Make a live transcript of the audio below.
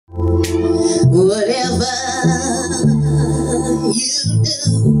you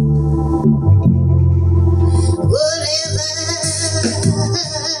do, whatever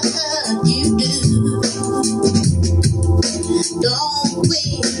you do,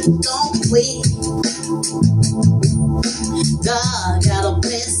 don't quit. God got a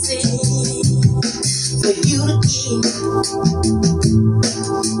blessing for you to give.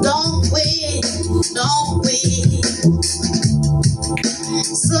 Don't quit.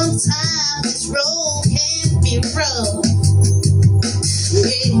 Sometimes this road can be rough,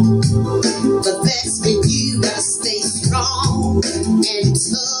 yeah, but that's when you gotta stay strong and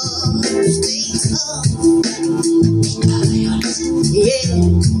tough. Stay tough.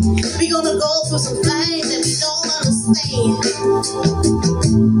 Yeah, we gonna go through some things that we don't understand.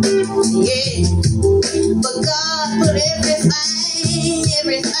 Yeah, but God put everything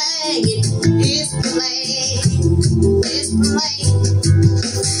in His plan.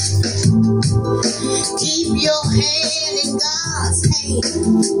 Keep your hand in God's hand.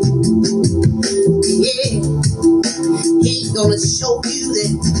 Yeah, He's gonna show you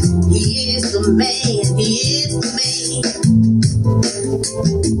that He is the man. He is the man.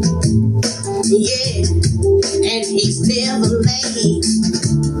 Yeah, and He's never late.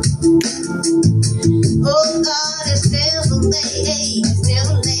 Oh, God is never late. He's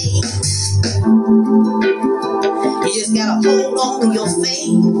never late. You just gotta hold on to your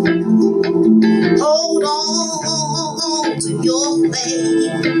faith. Hold on to your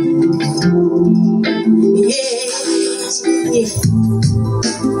faith. Yes, yeah.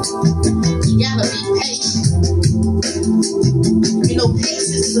 You gotta be patient. You know,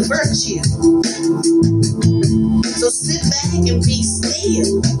 patience is a virtue. So sit back and be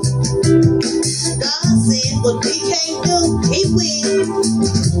still. God said what we can't do, He will.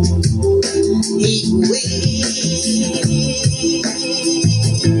 He will.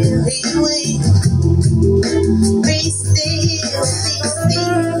 He will. Be still, be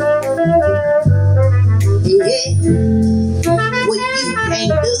still. Yeah. What you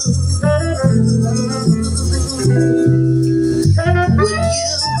can't do. What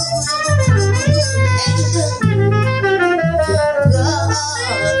you can't do. God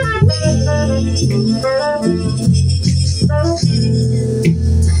will.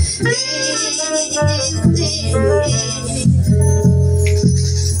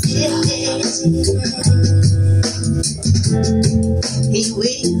 He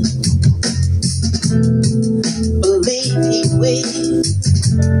will.